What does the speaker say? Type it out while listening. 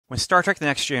When Star Trek The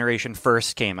Next Generation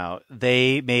first came out,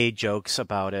 they made jokes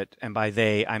about it. And by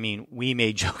they, I mean we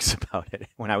made jokes about it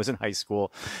when I was in high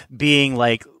school, being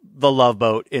like the Love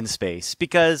Boat in space.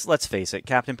 Because, let's face it,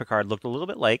 Captain Picard looked a little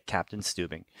bit like Captain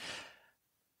Steubing.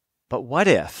 But what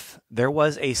if there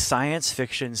was a science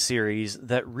fiction series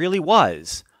that really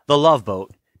was the Love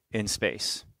Boat in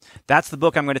space? That's the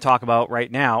book I'm going to talk about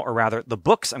right now, or rather, the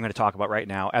books I'm going to talk about right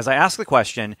now, as I ask the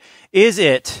question, is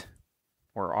it,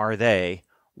 or are they,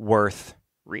 worth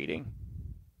reading?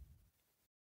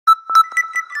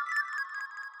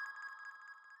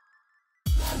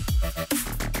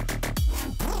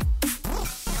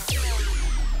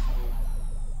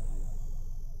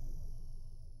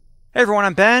 Hey everyone,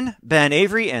 I'm Ben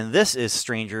Avery, and this is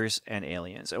Strangers and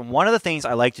Aliens. And one of the things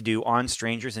I like to do on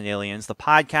Strangers and Aliens, the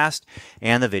podcast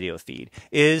and the video feed,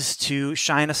 is to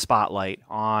shine a spotlight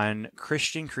on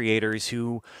Christian creators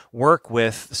who work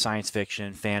with science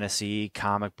fiction, fantasy,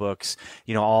 comic books,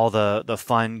 all the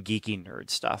fun, geeky nerd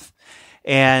stuff.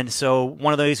 And so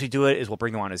one of the ways we do it is we'll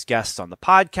bring them on as guests on the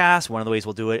podcast. One of the ways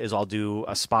we'll do it is I'll do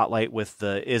a spotlight with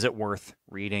the Is It Worth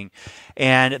Reading?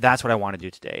 And that's what I want to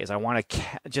do today, is I want to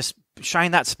just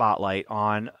shine that spotlight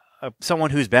on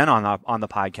someone who's been on the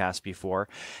podcast before,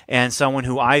 and someone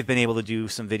who I've been able to do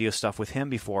some video stuff with him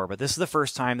before. But this is the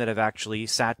first time that I've actually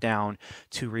sat down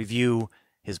to review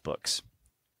his books.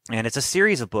 And it's a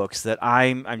series of books that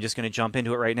I'm just going to jump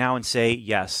into it right now and say,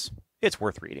 yes, it's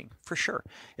worth reading, for sure.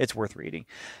 It's worth reading.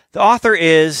 The author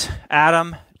is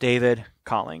Adam David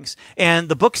Collins, and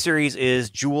the book series is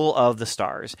Jewel of the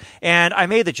Stars. And I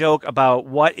made the joke about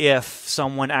what if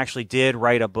someone actually did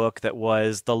write a book that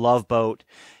was the Love Boat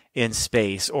in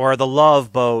space, or the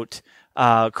Love Boat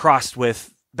crossed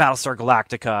with Battlestar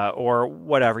Galactica, or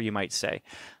whatever you might say.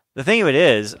 The thing of it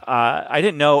is, I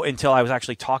didn't know until I was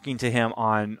actually talking to him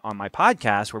on my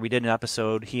podcast, where we did an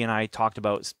episode. He and I talked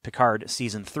about Picard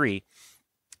Season 3.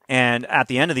 And at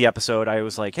the end of the episode, I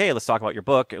was like, hey, let's talk about your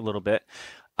book a little bit.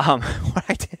 What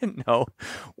I didn't know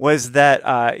was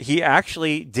that he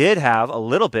actually did have a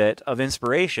little bit of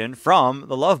inspiration from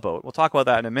The Love Boat. We'll talk about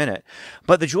that in a minute.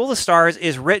 But The Jewel of the Stars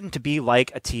is written to be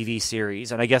like a TV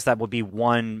series. And I guess that would be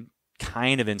one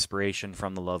kind of inspiration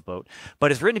from The Love Boat.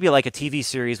 But it's written to be like a TV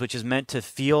series, which is meant to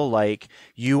feel like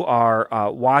you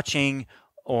are watching,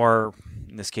 or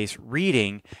in this case,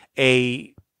 reading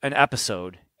an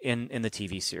episode in the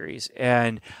TV series.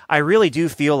 And I really do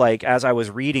feel like, as I was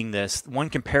reading this,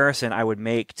 one comparison I would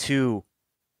make to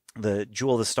the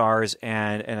Jewel of the Stars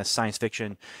and a science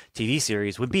fiction TV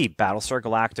series would be Battlestar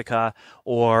Galactica,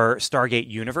 or Stargate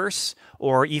Universe,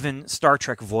 or even Star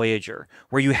Trek Voyager,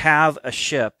 where you have a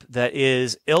ship that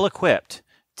is ill-equipped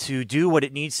to do what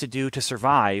it needs to do to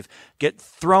survive, get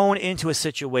thrown into a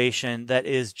situation that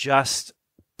is just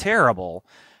terrible,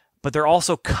 but they're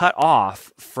also cut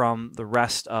off from the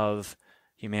rest of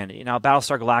humanity. Now,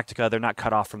 Battlestar Galactica, they're not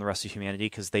cut off from the rest of humanity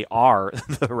because they are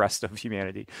the rest of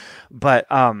humanity. But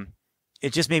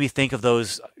it just made me think of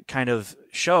those kind of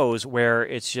shows where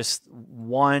it's just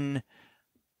one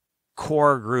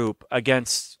core group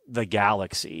against the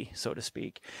galaxy, so to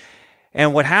speak.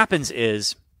 And what happens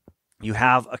is you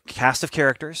have a cast of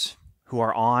characters who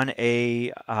are on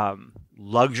a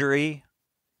luxury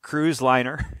cruise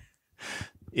liner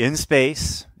in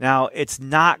space. Now, it's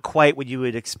not quite what you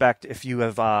would expect if you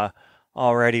have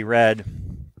already read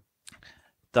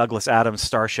Douglas Adams'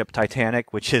 Starship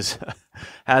Titanic, which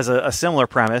has a similar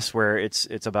premise, where it's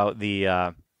about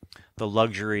the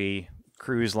luxury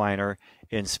cruise liner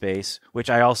in space, which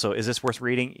is this worth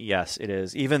reading? Yes, it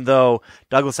is. Even though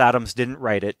Douglas Adams didn't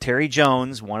write it, Terry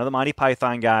Jones, one of the Monty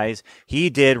Python guys, he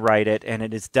did write it, and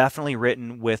it is definitely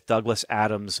written with Douglas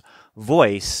Adams'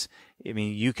 voice. I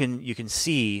mean, you can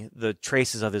see the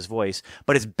traces of his voice,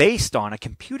 but it's based on a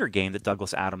computer game that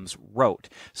Douglas Adams wrote.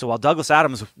 So while Douglas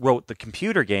Adams wrote the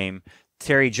computer game,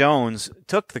 Terry Jones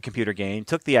took the computer game,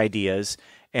 took the ideas,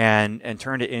 and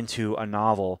turned it into a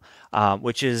novel,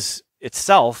 which is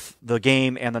itself, the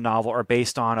game and the novel are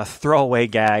based on a throwaway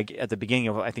gag at the beginning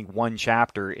of, I think, one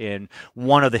chapter in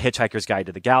one of the Hitchhiker's Guide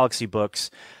to the Galaxy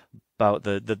books about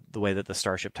the way that the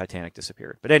Starship Titanic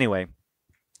disappeared. But anyway,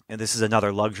 and this is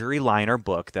another luxury liner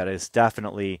book that is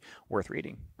definitely worth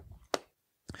reading.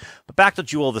 But back to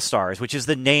Jewel of the Stars, which is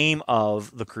the name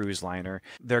of the cruise liner.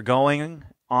 They're going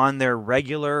on their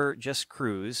regular just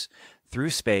cruise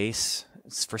through space.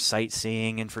 It's for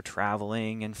sightseeing and for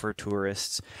traveling and for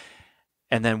tourists.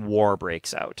 And then war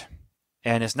breaks out.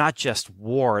 And it's not just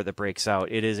war that breaks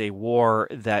out. It is a war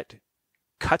that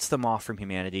cuts them off from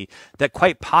humanity, that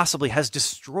quite possibly has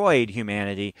destroyed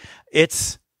humanity.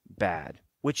 It's bad,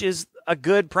 which is a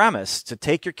good premise to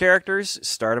take your characters,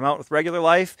 start them out with regular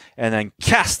life, and then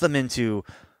cast them into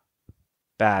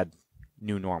bad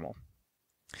new normal.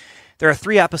 There are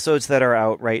 3 episodes that are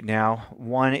out right now.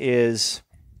 One is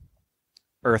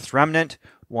Earth's Remnant,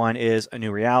 one is A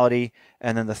New Reality,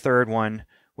 and then the third one,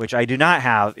 which I do not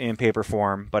have in paper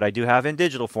form, but I do have in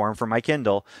digital form for my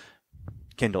Kindle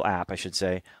app, I should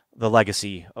say, The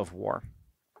Legacy of War.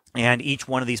 And each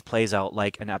one of these plays out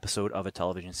like an episode of a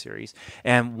television series.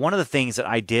 And one of the things that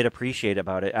I did appreciate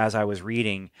about it as I was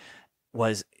reading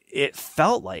was it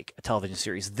felt like a television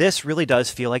series. This really does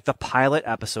feel like the pilot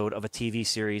episode of a TV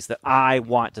series that I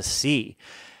want to see.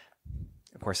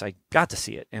 Of course, I got to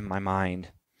see it in my mind.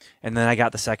 And then I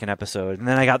got the second episode. And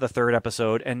then I got the third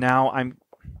episode. And now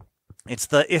it's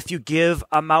the if you give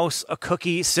a mouse a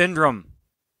cookie syndrome.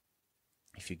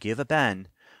 If you give a Ben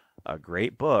a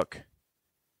great book,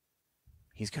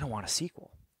 he's going to want a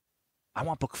sequel. I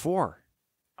want book 4.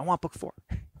 I want book 4.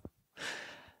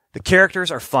 The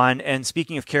characters are fun, and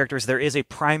speaking of characters, there is a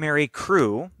primary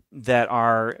crew that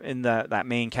are in that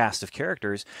main cast of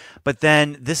characters. But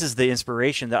then this is the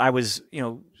inspiration that I was,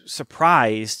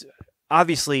 surprised.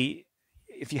 Obviously,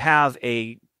 if you have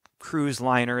a cruise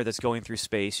liner that's going through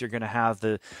space, you're going to have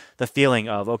the feeling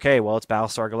of, okay, well, it's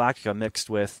Battlestar Galactica mixed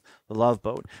with the Love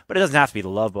Boat. But it doesn't have to be the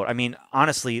Love Boat. I mean,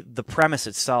 honestly, the premise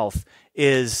itself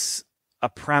is a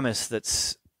premise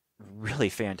that's really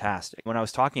fantastic. When I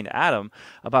was talking to Adam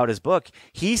about his book,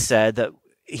 he said that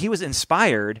he was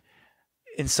inspired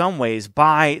in some ways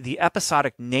by the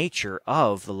episodic nature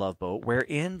of the Love Boat, where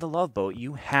in the Love Boat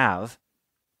you have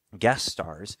guest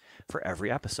stars for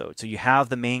every episode. So you have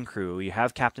the main crew, you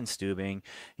have Captain Steubing,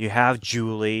 you have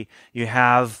Julie, you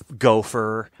have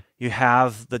Gopher, you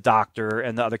have the Doctor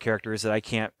and the other characters that I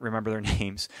can't remember their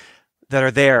names that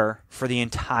are there for the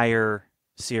entire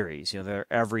series. They're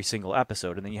every single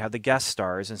episode. And then you have the guest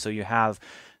stars, and so you have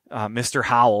Mr.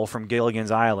 Howell from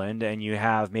Gilligan's Island, and you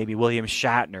have maybe William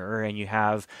Shatner, and you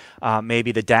have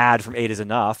maybe the dad from 8 is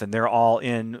Enough, and they're all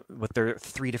in with their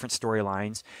 3 different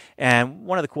storylines. And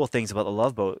one of the cool things about The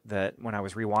Love Boat that when I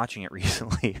was rewatching it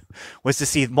recently was to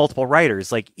see multiple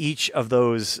writers. Like each of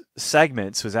those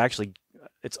segments was actually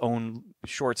its own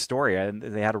short story, and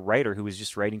they had a writer who was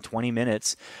just writing 20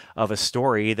 minutes of a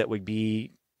story that would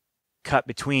be cut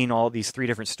between all these 3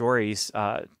 different stories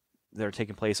that are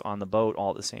taking place on the boat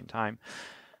all at the same time.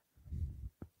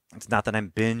 It's not that I'm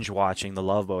binge watching The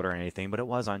Love Boat or anything, but it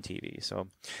was on TV. So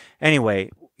anyway,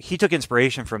 he took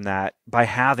inspiration from that by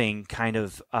having kind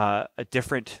of a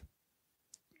different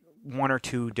 1 or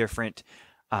 2 different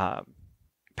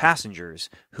passengers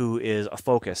who is a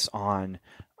focus on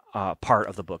part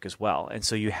of the book as well. And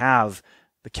so you have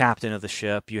the captain of the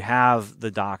ship, you have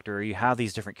the Doctor, you have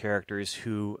these different characters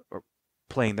who are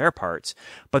playing their parts,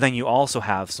 but then you also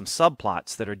have some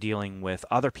subplots that are dealing with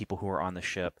other people who are on the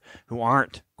ship who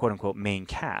aren't quote-unquote main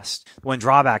cast. One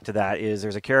drawback to that is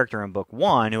there's a character in book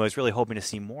 1 who I was really hoping to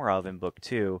see more of in book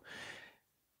 2,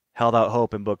 held out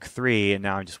hope in book 3, and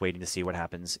now I'm just waiting to see what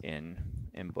happens in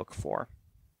book 4.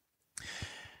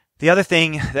 The other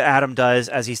thing that Adam does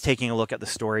as he's taking a look at the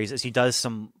stories is he does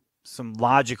some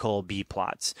logical B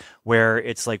plots where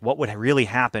it's like what would really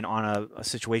happen on a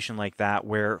situation like that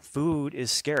where food is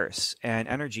scarce and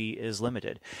energy is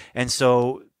limited. And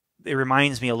so it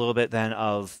reminds me a little bit then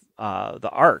of The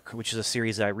Ark, which is a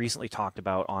series that I recently talked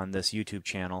about on this YouTube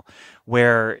channel,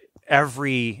 where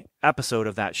every episode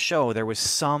of that show there was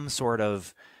some sort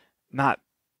of, not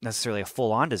necessarily a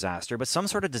full-on disaster, but some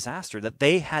sort of disaster that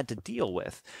they had to deal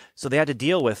with. So they had to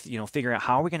deal with, figuring out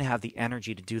how are we going to have the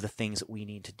energy to do the things that we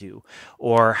need to do,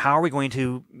 or how are we going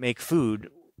to make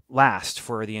food last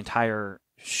for the entire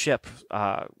ship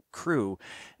crew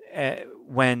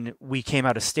when we came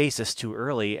out of stasis too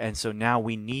early, and so now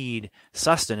we need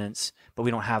sustenance, but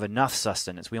we don't have enough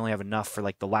sustenance. We only have enough for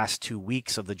like the last 2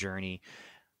 weeks of the journey,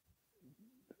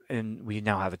 and we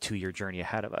now have a 2-year journey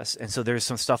ahead of us. And so there's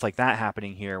some stuff like that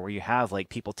happening here where you have like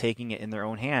people taking it in their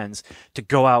own hands to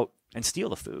go out and steal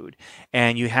the food.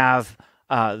 And you have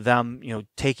them,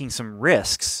 taking some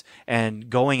risks and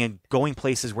going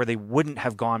places where they wouldn't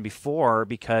have gone before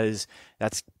because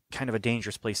that's kind of a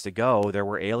dangerous place to go. There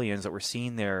were aliens that were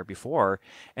seen there before.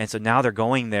 And so now they're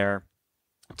going there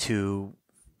to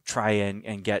try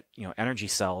and get energy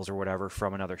cells or whatever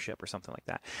from another ship or something like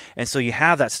that. And so you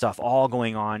have that stuff all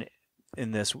going on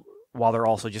in this while they're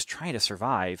also just trying to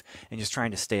survive and just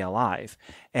trying to stay alive.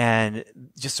 And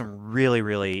just some really,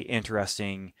 really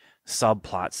interesting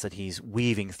subplots that he's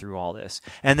weaving through all this.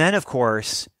 And then, of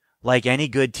course, like any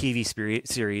good TV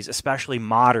series, especially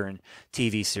modern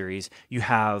TV series, you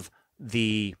have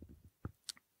the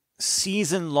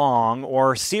season-long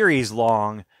or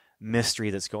series-long mystery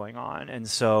that's going on. And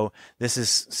so this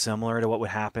is similar to what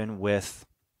would happen with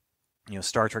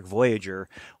Star Trek Voyager,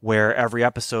 where every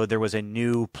episode there was a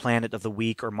new planet of the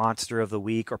week or monster of the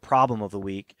week or problem of the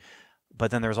week.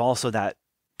 But then there's also that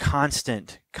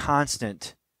constant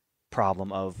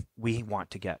problem of we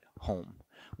want to get home.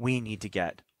 We need to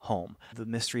get home. The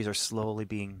mysteries are slowly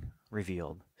being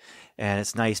revealed. And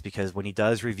it's nice because when he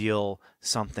does reveal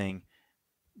something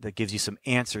that gives you some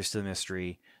answers to the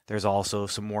mystery, there's also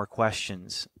some more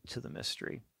questions to the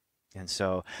mystery. And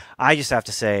so I just have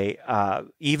to say,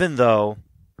 even though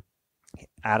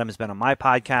Adam has been on my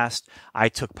podcast, I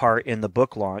took part in the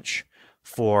book launch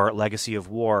for Legacy of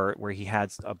War, where he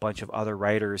had a bunch of other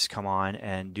writers come on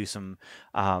and do some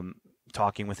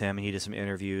talking with him, and he did some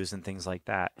interviews and things like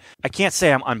that. I can't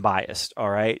say I'm unbiased, all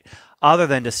right, other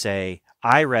than to say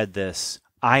I read this,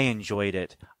 I enjoyed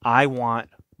it, I want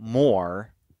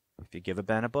more. If you give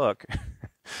Ben a book,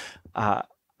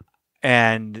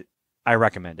 and I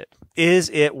recommend it. Is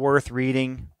it worth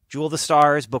reading? Jewel of the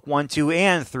Stars, book 1, 2,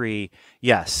 and 3.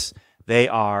 Yes, they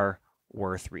are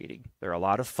worth reading. They're a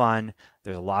lot of fun.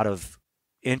 There's a lot of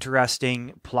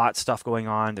interesting plot stuff going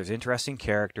on. There's interesting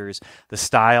characters. The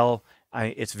style,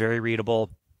 it's very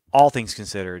readable. All things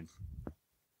considered,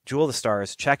 Jewel of the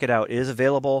Stars, check it out. It is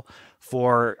available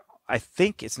for, I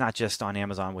think it's not just on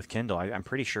Amazon with Kindle. I'm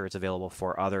pretty sure it's available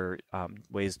for other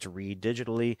ways to read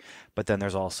digitally. But then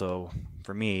there's also,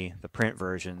 for me, the print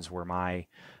versions were my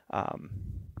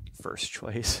first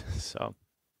choice. So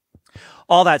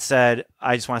all that said,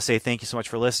 I just want to say thank you so much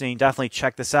for listening. Definitely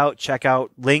check this out. Check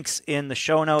out links in the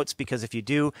show notes, because if you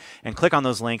do and click on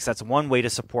those links, that's one way to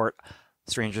support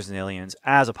Strangers and Aliens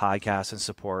as a podcast and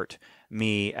support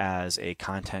me as a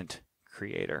content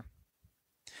creator.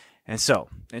 And so,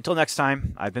 until next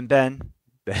time, I've been Ben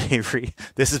Avery.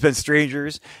 This has been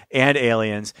Strangers and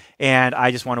Aliens. And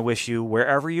I just want to wish you,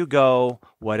 wherever you go,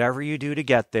 whatever you do to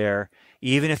get there,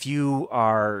 even if you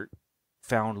are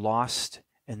found lost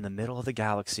in the middle of the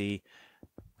galaxy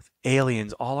with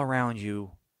aliens all around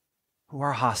you who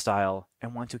are hostile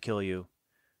and want to kill you,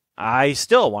 I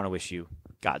still want to wish you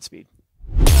Godspeed.